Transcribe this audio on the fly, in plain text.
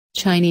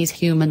Chinese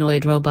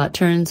humanoid robot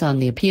turns on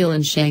the appeal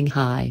in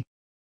Shanghai.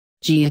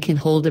 Jia can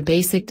hold a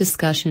basic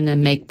discussion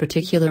and make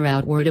particular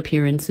outward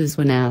appearances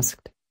when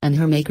asked, and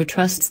her maker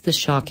trusts the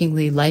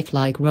shockingly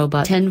lifelike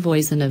robot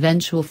envoys an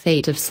eventual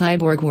fate of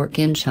cyborg work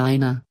in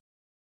China.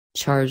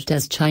 Charged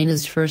as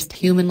China's first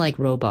human-like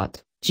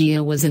robot,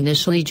 Jia was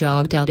initially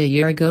jogged out a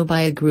year ago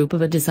by a group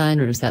of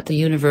designers at the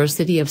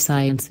University of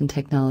Science and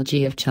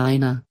Technology of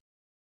China.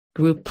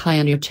 Group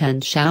pioneer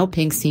Chen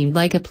Xiaoping seemed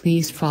like a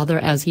pleased father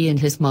as he and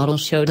his model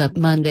showed up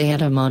Monday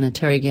at a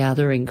monetary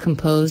gathering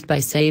composed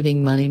by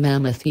saving money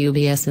mammoth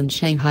UBS and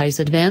Shanghai's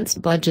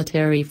advanced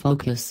budgetary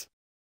focus.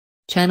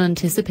 Chen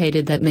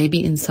anticipated that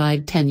maybe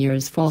inside 10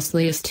 years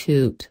falsely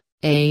astute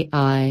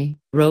AI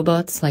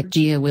robots like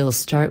Jia will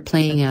start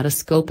playing out a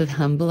scope of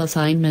humble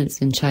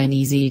assignments in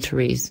Chinese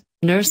eateries,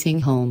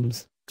 nursing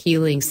homes,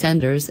 healing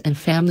centers and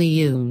family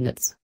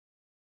units.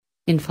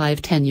 In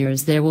 5-10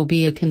 years there will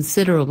be a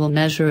considerable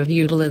measure of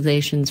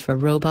utilizations for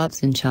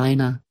robots in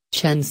China,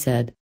 Chen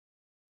said.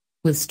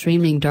 With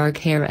streaming dark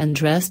hair and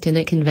dressed in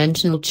a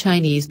conventional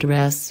Chinese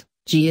dress,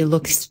 Jia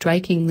looks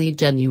strikingly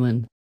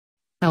genuine.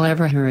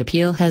 However, her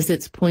appeal has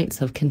its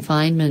points of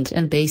confinement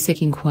and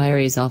basic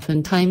inquiries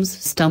oftentimes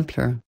stump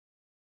her.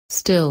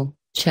 Still,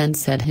 Chen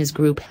said his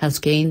group has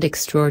gained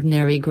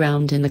extraordinary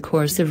ground in the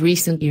course of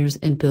recent years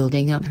in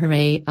building up her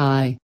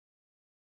AI